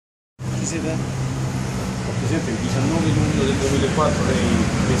chi siete? Presidente, il 19 luglio del 2004 lei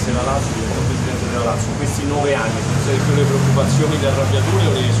prese la Lazio, diventò Presidente della Lazio. Questi 9 anni sono state più le preoccupazioni, le arrabbiature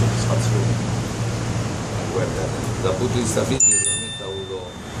o le soddisfazioni? Guarda, dal punto di vista fisico sicuramente ho avuto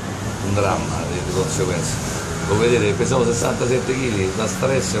un dramma di conseguenza. Lo vedete, pesavo 67 kg, da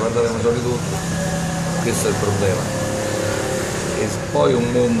stress, guardate come sono ridotto, questo è il problema. E poi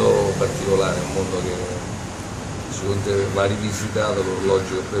un mondo particolare, un mondo che sicuramente va rivisitato con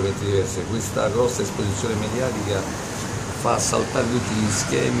logiche completamente diverse. Questa grossa esposizione mediatica fa saltare tutti gli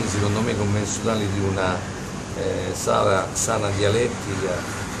schemi, secondo me convenzionali, di una sana dialettica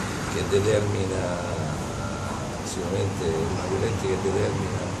che determina sicuramente una dialettica che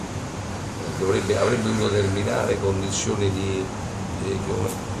determina, avrebbe dovuto determinare condizioni di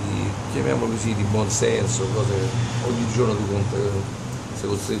chiamiamolo così, di buonsenso, cose che ogni giorno tu sei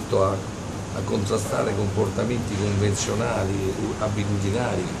costretto a contrastare comportamenti convenzionali,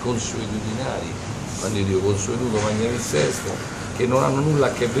 abitudinari, consuetudinari, quando io dico consuetudo mangiare il sesto, che non hanno nulla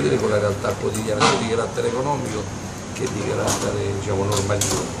a che vedere con la realtà quotidiana, sia di carattere economico che di carattere, diciamo,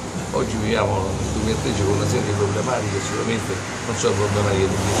 normativo. Oggi viviamo nel 2013 con una serie di problematiche, sicuramente non sono problematiche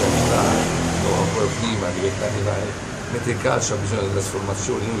di 10 anni fa, o ancora prima, di 20 anni fa, mentre il calcio ha bisogno di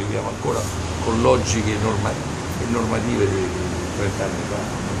trasformazioni, noi viviamo ancora con logiche normative di 30 anni fa,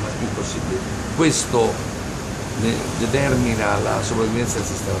 non è più possibile. Questo determina la sopravvivenza del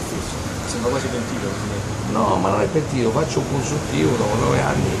sistema stesso. Sembra quasi pentito. No, ma non è pentito, faccio un consultivo dopo 9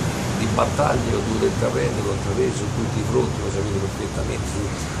 anni di battaglie che ho dovuto intraprendere, ho intrapreso su tutti i fronti, lo sapete perfettamente, su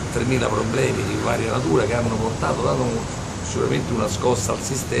 3.000 problemi di varia natura che hanno portato, dato sicuramente una scossa al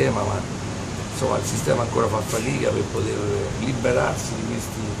sistema, ma insomma il sistema ancora fa fatica per poter liberarsi di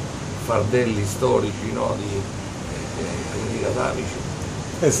questi fardelli storici, no, atavici.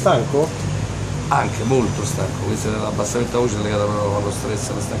 È stanco? Anche molto stanco, questo è l'abbassamento della voce è legato proprio allo stress,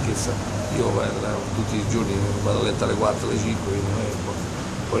 alla stanchezza. Io tutti i giorni vado a letto alle 4, alle 5, quindi non è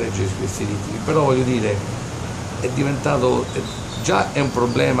può reggere questi ritmi, però voglio dire, è diventato, già è un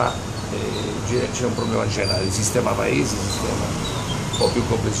problema, c'è un problema generale, il sistema paese, il sistema un po' più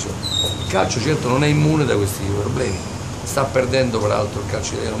complessione. Il calcio certo non è immune da questi problemi, sta perdendo peraltro il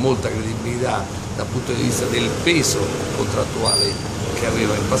calcio italiano molta credibilità dal punto di vista del peso contrattuale che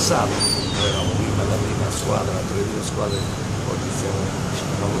aveva in passato. Noi eravamo prima la prima squadra, la prima squadra, oggi siamo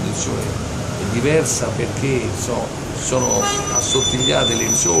in una condizione diversa perché sono assottigliate le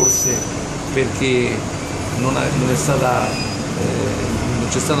risorse, perché non c'è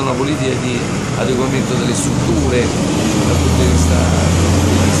stata una politica di adeguamento delle strutture dal punto di vista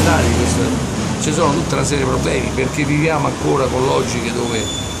degli stadi. Ci sono tutta una serie di problemi perché viviamo ancora con logiche dove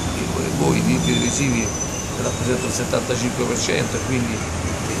voi i diritti televisivi rappresentano il 75% e quindi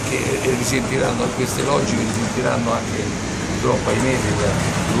che risentiranno queste logiche, risentiranno anche purtroppo ahimè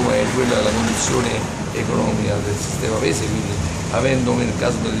quella della condizione economica del sistema paese, quindi avendo nel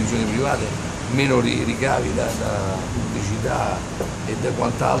caso delle televisioni private meno ricavi da pubblicità e da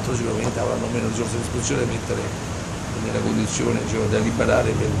quant'altro, sicuramente avranno meno risorse a disposizione da mettere nella condizione, diciamo, da liberare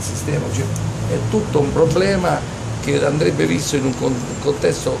per il sistema. Cioè, è tutto un problema che andrebbe visto in un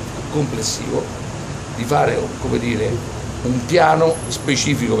contesto complessivo, di fare, come dire, un piano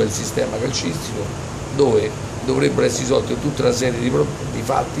specifico per il sistema calcistico dove dovrebbero essere risolti tutta una serie di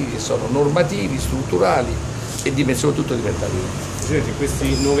fatti che sono normativi, strutturali e soprattutto diventativi. Presidente, in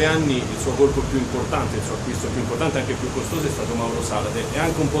questi 9 anni il suo colpo più importante, il suo acquisto più importante, anche più costoso, è stato Mauro Zarate. È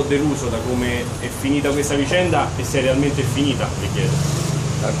anche un po' deluso da come è finita questa vicenda e se è realmente finita, le chiedo.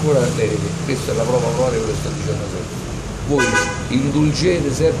 Ancora questa è la prova che ve lo sto dicendo sempre. Voi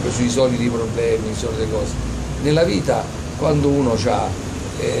indulgete sempre sui soliti problemi, sulle solite cose. Nella vita, quando uno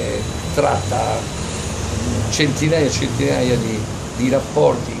tratta centinaia e centinaia di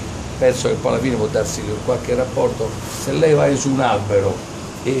rapporti, penso che poi alla fine può darsi che qualche rapporto, se lei va su un albero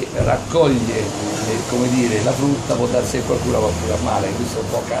e raccoglie come dire, la frutta, può darsi che qualcuno va pure a male, questo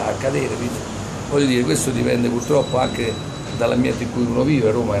può accadere, quindi voglio dire, questo dipende purtroppo anche dall'ambiente in cui uno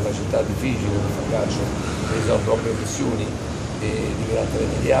vive. Roma è una città difficile per fare calcio, ci sono troppe pressioni di carattere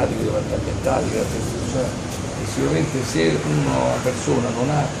mediatico, di carattere ambientale, di carattere istituzionale, e sicuramente se una persona non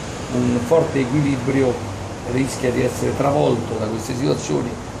ha un forte equilibrio rischia di essere travolto da queste situazioni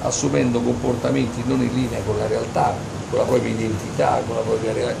assumendo comportamenti non in linea con la realtà, con la propria identità, con la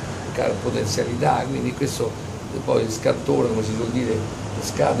propria potenzialità, quindi questo poi scattora, come si suol dire,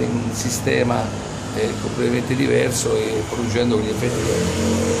 scade in un sistema completamente diverso e producendo quegli effetti che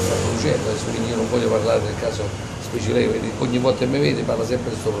sta producendo. Adesso quindi io non voglio parlare del caso specie lei, ogni volta che mi vede parla sempre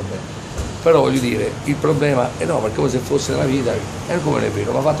di questo problema. Però voglio dire, il problema è no, perché come se fosse nella vita, è come è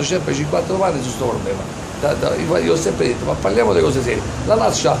vero, mi ha fatto sempre 50 domande su questo problema. io ho sempre detto, ma parliamo di cose serie. La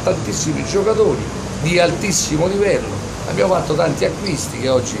Lazio ha tantissimi giocatori di altissimo livello, abbiamo fatto tanti acquisti che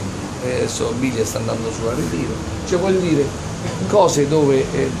oggi adesso Biglia sta andando su a ritiro, cioè voglio dire cose dove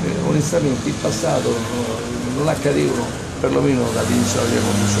onestamente in passato non accadevano, perlomeno da divisione delle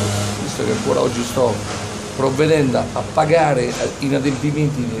condizioni, visto che ancora oggi sto provvedendo a pagare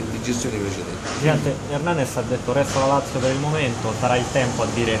inadempimenti di gestioni precedenti. Presidente, Hernanes ha detto resto la Lazio per il momento, sarà il tempo a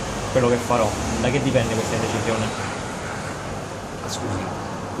dire quello che farò. Da che dipende questa decisione? Scusi,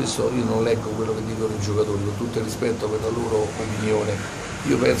 questo io non leggo quello che dicono i giocatori, con tutto il rispetto per la loro opinione.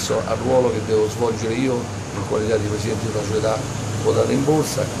 Io penso al ruolo che devo svolgere io in qualità di presidente di una società quotata in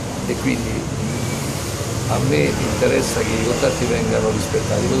borsa e quindi a me interessa che i contratti vengano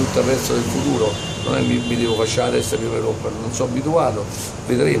rispettati, poi tutto il resto del futuro non è mi devo facciare la testa prima di romperlo, non sono abituato,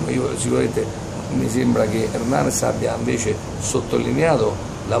 vedremo. Io sicuramente mi sembra che Hernanes abbia invece sottolineato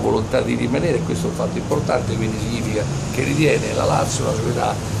la volontà di rimanere, e questo è un fatto importante, quindi significa che ritiene la Lazio una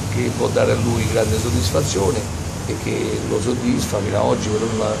società che può dare a lui grande soddisfazione e che lo soddisfa fino ad oggi, però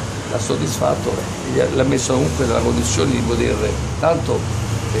non l'ha soddisfatto, l'ha messo comunque nella condizione di poter tanto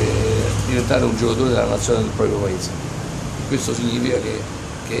diventare un giocatore della nazionale del proprio paese. Questo significa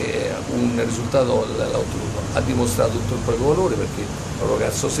che un risultato l'ha ottenuto, ha dimostrato tutto il proprio valore perché è un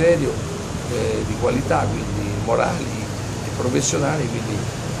ragazzo serio, di qualità, quindi morali e professionali, quindi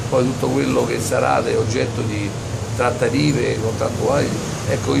poi tutto quello che sarà oggetto di trattative contrattuali,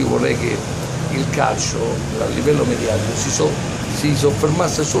 ecco, io vorrei che il calcio a livello mediatico si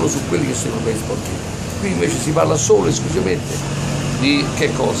soffermasse solo su quelli che sono i problemi sportivi. Qui invece si parla solo e esclusivamente di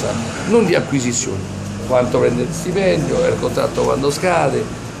che cosa? Non di acquisizioni, quanto prende il stipendio, il contratto quando scade,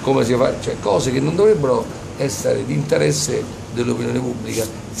 come si fa, cioè cose che non dovrebbero essere di interesse dell'opinione pubblica.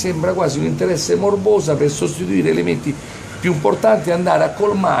 Sembra quasi un interesse morboso per sostituire elementi più importanti e andare a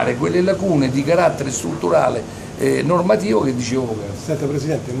colmare quelle lacune di carattere strutturale normativo che dicevo poc'anzi. Senta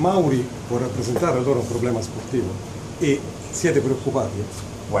Presidente, Mauri può rappresentare allora un problema sportivo e siete preoccupati?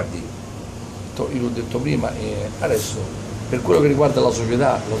 Guardi, io l'ho detto prima e adesso per quello che riguarda la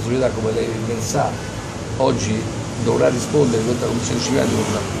società come lei ben sa oggi dovrà rispondere con la Commissione disciplinare con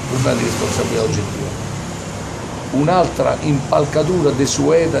una problema di responsabilità oggettiva. Un'altra impalcatura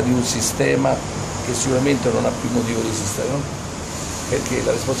desueta di un sistema che sicuramente non ha più motivo di esistere, no? Perché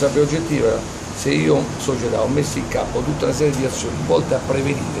la responsabilità oggettiva, se io società ho messo in campo tutta una serie di azioni volte a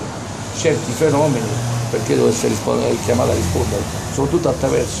prevenire certi fenomeni, perché devo essere chiamata a rispondere, soprattutto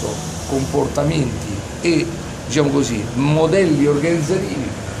attraverso comportamenti e diciamo così, modelli organizzativi,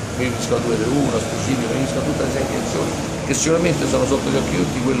 mi riferisco a 231, a specifico, mi riferisco a tutta una serie di azioni che sicuramente sono sotto gli occhi di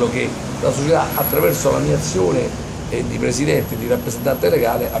tutti, quello che la società attraverso la mia azione di presidente, di rappresentante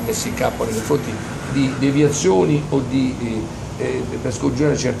legale ha messo in campo nei confronti di deviazioni o per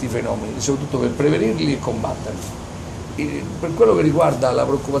scongiurare certi fenomeni, soprattutto per prevenirli e combatterli. Per quello che riguarda la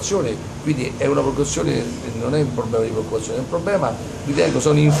preoccupazione, quindi è una preoccupazione, non è un problema di preoccupazione, è un problema, ritengo,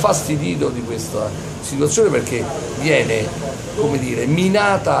 sono infastidito di questa situazione perché viene, come dire,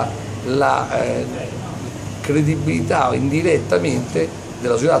 minata la credibilità indirettamente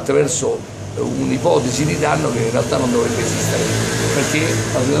della società attraverso un'ipotesi di danno che in realtà non dovrebbe esistere, perché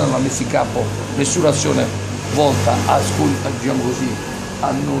la società non ha messo in campo nessuna azione volta diciamo così,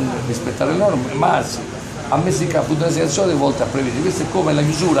 a non rispettare le norme, ma anzi ha messo in campo una situazione volte a prevedere. Questo è come la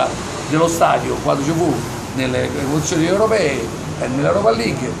chiusura dello stadio quando ci fu nelle competizioni europee nell'Europa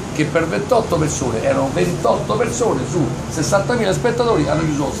League, che per 28 persone, erano 28 persone su 60.000 spettatori, hanno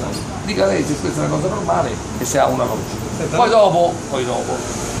chiuso lo stadio. Dica lei se questa è una cosa normale e se ha una logica. Poi dopo,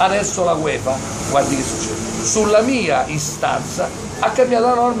 adesso la UEFA, guardi che succede, sulla mia istanza ha cambiato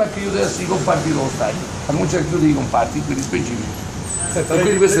la norma che io devo essere i comparti dello stadio, ha cominciato a chiudere i comparti, quelli specifici. E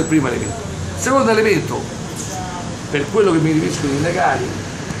quindi questo è il primo elemento. Il secondo elemento, per quello che mi riferisco ai legali,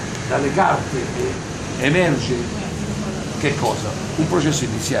 dalle carte emerge che cosa? Un processo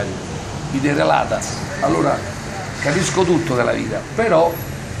iniziale, derelata. Allora capisco tutto della vita, però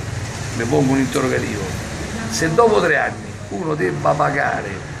mi pongo un interrogativo. Se dopo 3 anni uno debba pagare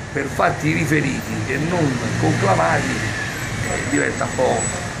per fatti riferiti e non conclamati, diventa un po'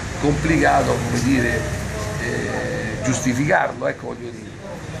 complicato, come dire, giustificarlo, ecco, voglio dire.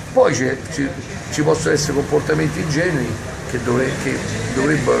 Poi ci possono essere comportamenti ingenui che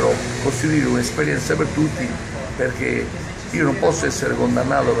dovrebbero costituire un'esperienza per tutti, perché io non posso essere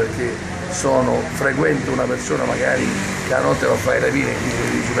condannato perché frequento una persona magari che la notte va a fare rapine e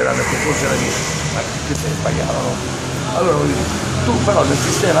quindi ci verranno che fosse rapina, ma questo è sbagliato, no? Allora tu però nel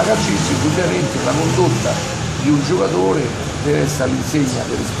sistema calcistico ovviamente la condotta di un giocatore deve essere all'insegna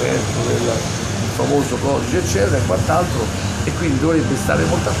del rispetto, del famoso codice eccetera e quant'altro, e quindi dovrebbe stare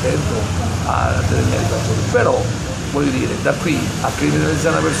molto attento a determinati fattori. Però voglio dire, da qui a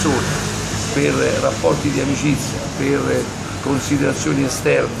criminalizzare una persona per rapporti di amicizia, per considerazioni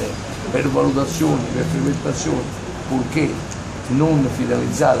esterne, per valutazioni, per frequentazioni, purché non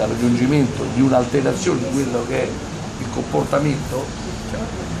finalizzate al raggiungimento di un'alterazione di quello che è il comportamento.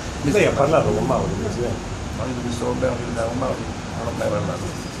 Lei ha parlato con Mauri, Presidente? Ma io questo problema con Mauri non ho mai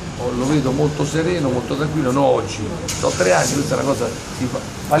parlato. Lo vedo molto sereno, molto tranquillo, non oggi, sono 3 anni, questa è una cosa,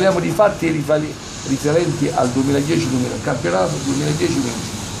 parliamo di fatti riferenti al 2010, campionato 2010-2011,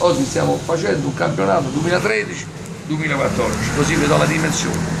 oggi stiamo facendo un campionato 2013-2014, così vedo la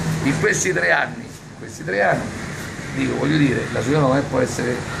dimensione. In questi 3 anni, dico, voglio dire, la società non può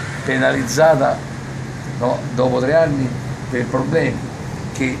essere penalizzata, no, dopo 3 anni per problemi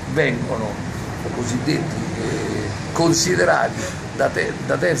che vengono cosiddetti considerati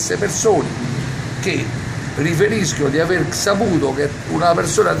da terze persone che riferiscono di aver saputo che una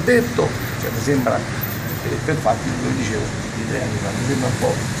persona ha detto, cioè mi sembra, per fatti, come dicevo, di 3 anni fa, mi sembra un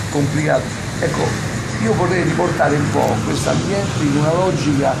po' complicato. Ecco, io vorrei riportare un po' questo ambiente in una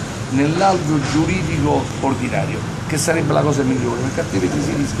logica nell'alveo giuridico ordinario, che sarebbe la cosa migliore, perché altrimenti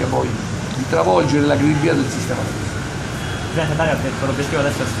si rischia poi di travolgere la credibilità del sistema. Il Presidente Italia ha detto che l'obiettivo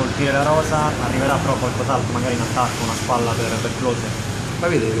adesso è scolpire la rosa, arriverà però qualcos'altro, magari in attacco, una spalla per Close. Ma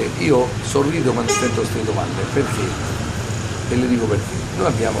vedete, io sorrido quando sento queste domande, perché? E le dico perché. Noi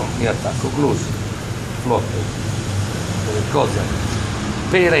abbiamo in attacco Close, Flotte, cosa?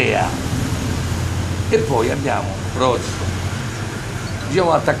 Perea, e poi abbiamo Rozzo,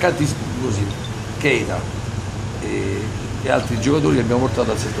 diciamo attaccanti così, Keita e altri giocatori che abbiamo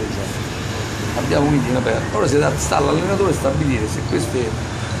portato al settore giovanile. Abbiamo quindi in aperto. Ora sta all'allenatore stabilire se questi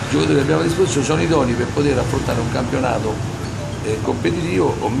giocatori che abbiamo a disposizione sono idonei per poter affrontare un campionato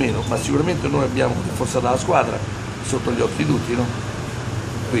competitivo o meno, ma sicuramente noi abbiamo rafforzato la squadra sotto gli occhi di tutti, no?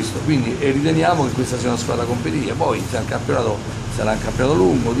 Questo, quindi riteniamo che questa sia una squadra competitiva. Poi sarà un campionato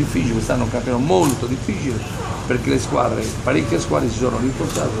lungo, difficile, quest'anno è un campionato molto difficile perché parecchie squadre si sono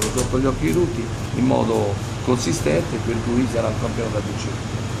rinforzate sotto gli occhi di tutti in modo consistente, per cui sarà un campionato da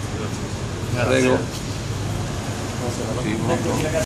vincere. Prego. Sì,